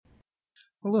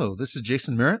Hello, this is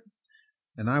Jason Merritt,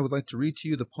 and I would like to read to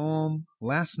you the poem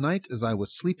Last Night as I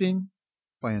Was Sleeping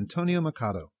by Antonio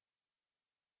Machado.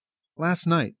 Last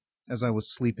night, as I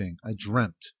was sleeping, I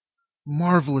dreamt,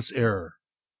 marvelous error,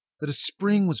 that a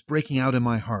spring was breaking out in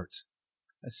my heart.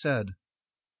 I said,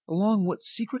 along what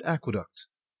secret aqueduct,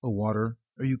 O water,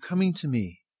 are you coming to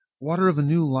me, water of a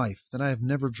new life that I have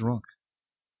never drunk?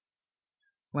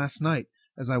 Last night,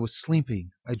 as I was sleeping,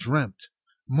 I dreamt,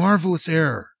 marvelous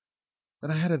error, that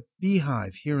I had a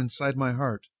beehive here inside my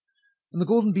heart, and the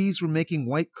golden bees were making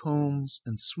white combs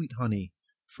and sweet honey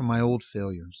from my old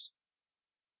failures.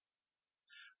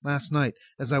 Last night,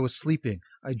 as I was sleeping,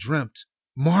 I dreamt,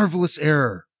 marvelous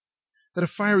error, that a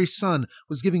fiery sun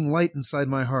was giving light inside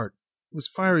my heart. It was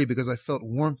fiery because I felt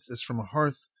warmth as from a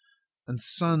hearth, and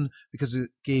sun because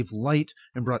it gave light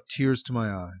and brought tears to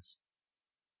my eyes.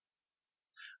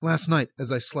 Last night,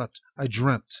 as I slept, I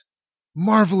dreamt,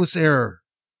 marvelous error,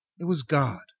 it was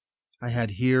God I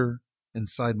had here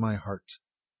inside my heart.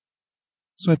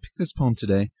 So I picked this poem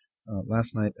today,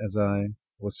 last night as I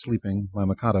was sleeping, by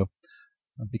Machado,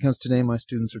 because today my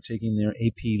students are taking their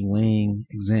AP laying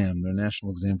exam, their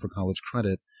national exam for college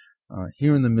credit,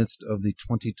 here in the midst of the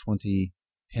 2020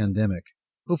 pandemic,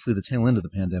 hopefully the tail end of the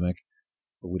pandemic,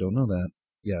 but we don't know that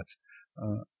yet.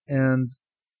 And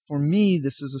for me,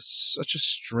 this is such a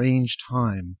strange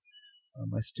time.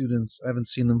 My students, I haven't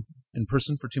seen them in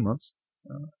person for 2 months,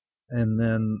 and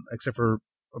then, except for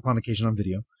upon occasion on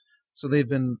video. So they've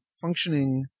been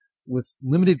functioning with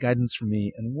limited guidance from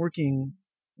me and working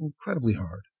incredibly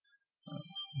hard,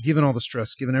 given all the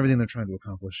stress, given everything they're trying to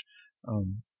accomplish.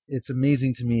 It's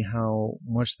amazing to me how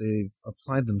much they've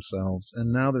applied themselves,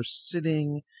 and now they're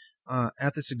sitting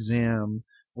at this exam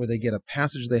where they get a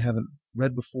passage they haven't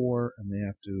read before, and they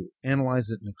have to analyze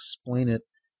it and explain it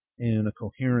in a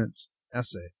coherent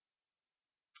essay.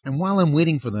 And while I'm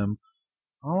waiting for them,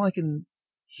 all I can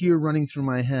hear running through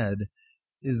my head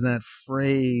is that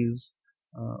phrase,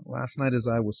 last night as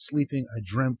I was sleeping, I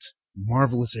dreamt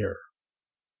marvelous error.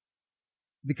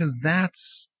 Because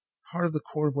that's part of the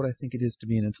core of what I think it is to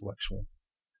be an intellectual,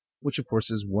 which of course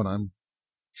is what I'm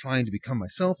trying to become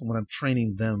myself and what I'm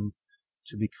training them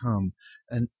to become.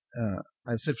 And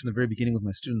I've said from the very beginning with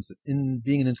my students that in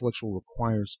being an intellectual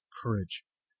requires courage.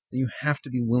 That you have to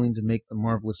be willing to make the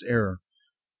marvelous error.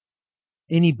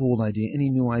 Any bold idea, any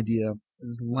new idea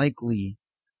is likely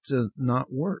to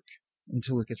not work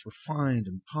until it gets refined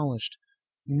and polished.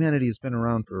 Humanity has been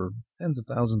around for tens of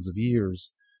thousands of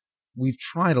years. We've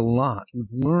tried a lot.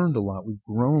 We've learned a lot. We've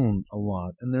grown a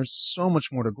lot. And there's so much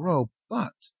more to grow.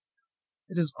 But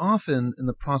it is often in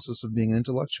the process of being an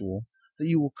intellectual that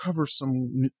you will cover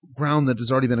some ground that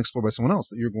has already been explored by someone else,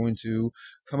 that you're going to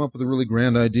come up with a really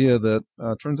grand idea that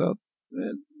turns out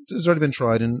it has already been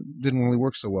tried and didn't really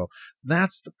work so well.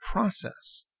 That's the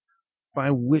process by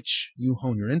which you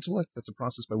hone your intellect. That's the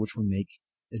process by which we make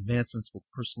advancements both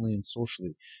personally and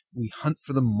socially. We hunt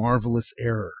for the marvelous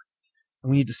error, and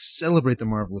we need to celebrate the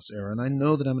marvelous error. And I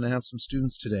know that I'm going to have some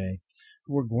students today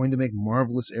who are going to make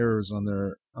marvelous errors on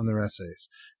their essays.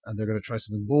 And they're going to try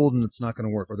something bold and it's not going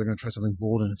to work, or they're going to try something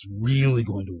bold and it's really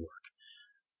going to work.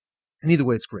 And either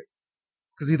way, it's great.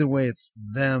 Because either way, it's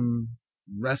them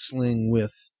wrestling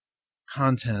with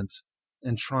content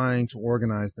and trying to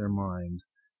organize their mind.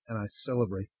 And I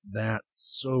celebrate that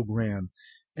so grand.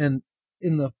 And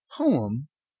in the poem,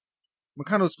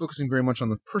 Machado is focusing very much on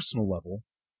the personal level.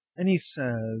 And he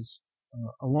says,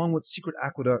 along what secret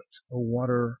aqueduct, O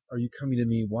water, are you coming to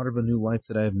me, water of a new life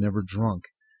that I have never drunk?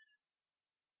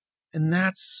 And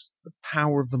that's the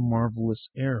power of the marvelous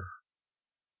error.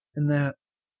 And that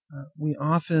we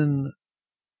often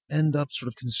end up sort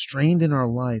of constrained in our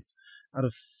life out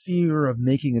of fear of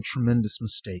making a tremendous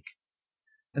mistake.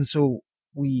 And so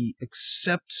we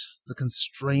accept the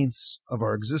constraints of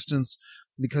our existence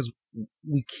because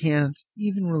we can't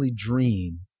even really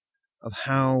dream of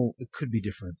how it could be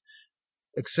different,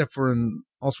 except for in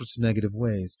all sorts of negative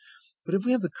ways. But if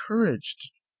we have the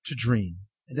courage to dream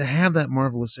and to have that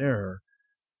marvelous error,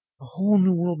 a whole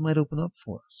new world might open up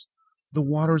for us. The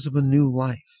waters of a new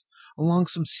life, along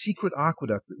some secret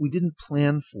aqueduct that we didn't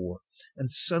plan for, and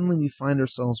suddenly we find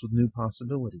ourselves with new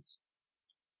possibilities.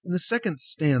 In the second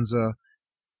stanza,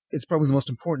 it's probably the most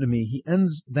important to me. He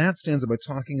ends that stanza by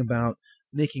talking about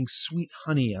making sweet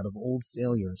honey out of old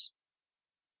failures.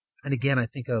 And again, I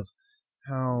think of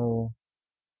how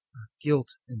guilt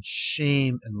and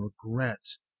shame and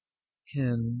regret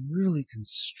can really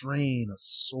constrain a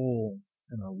soul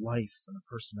and a life and a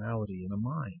personality and a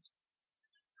mind.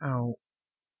 How,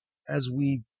 as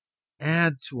we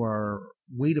add to our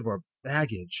weight of our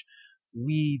baggage,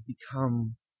 we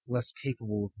become less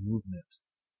capable of movement.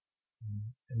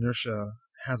 Inertia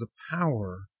has a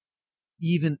power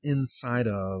even inside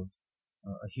of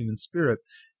a human spirit.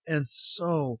 And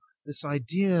so this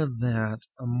idea that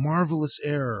a marvelous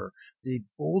error, the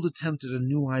bold attempt at a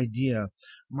new idea,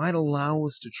 might allow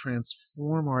us to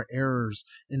transform our errors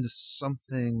into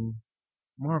something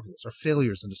marvelous, our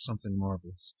failures into something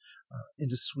marvelous,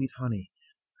 into sweet honey.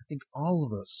 I think all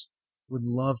of us would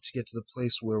love to get to the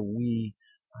place where we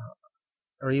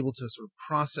are able to sort of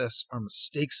process our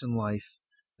mistakes in life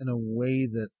in a way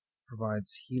that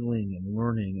provides healing and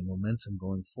learning and momentum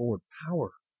going forward,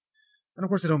 power. And of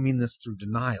course, I don't mean this through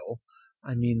denial.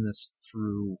 I mean this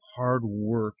through hard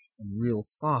work and real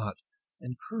thought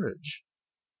and courage.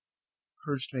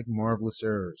 Courage to make marvelous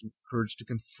errors, courage to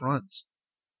confront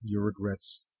your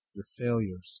regrets, your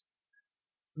failures.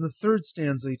 In the third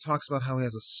stanza, he talks about how he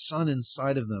has a sun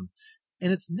inside of them,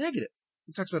 and it's negative.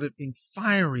 He talks about it being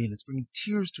fiery and it's bringing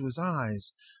tears to his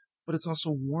eyes, but it's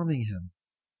also warming him.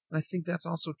 And I think that's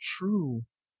also true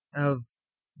of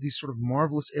these sort of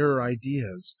marvelous error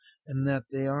ideas, and that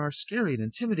they are scary and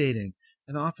intimidating,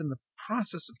 and often the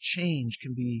process of change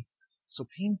can be so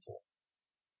painful,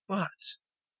 but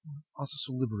also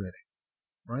so liberating,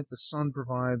 right? The sun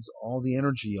provides all the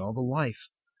energy, all the life,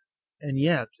 and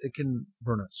yet it can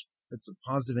burn us. It's a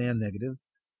positive and negative,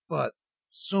 but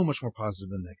so much more positive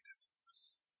than negative.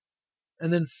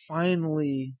 And then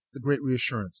finally, the great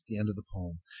reassurance at the end of the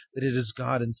poem, that it is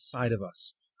God inside of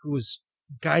us who is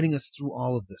guiding us through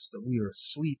all of this, that we are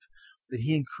asleep, that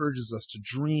he encourages us to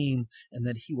dream, and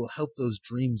that he will help those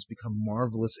dreams become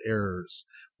marvelous errors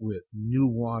with new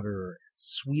water and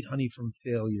sweet honey from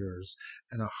failures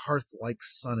and a hearth-like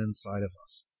sun inside of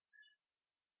us.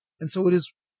 And so it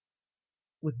is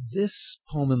with this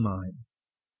poem in mind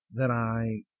that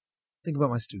I think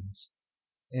about my students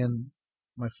and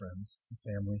my friends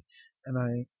and family, and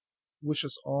I wish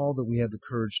us all that we had the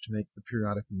courage to make the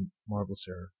periodic marvelous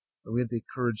error, that we had the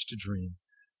courage to dream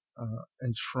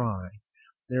and try.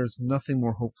 There's nothing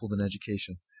more hopeful than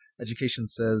education. Education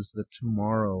says that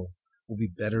tomorrow will be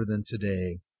better than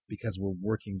today because we're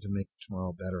working to make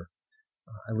tomorrow better.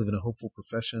 I live in a hopeful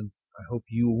profession. I hope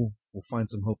you will find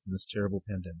some hope in this terrible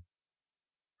pandemic.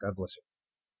 God bless you.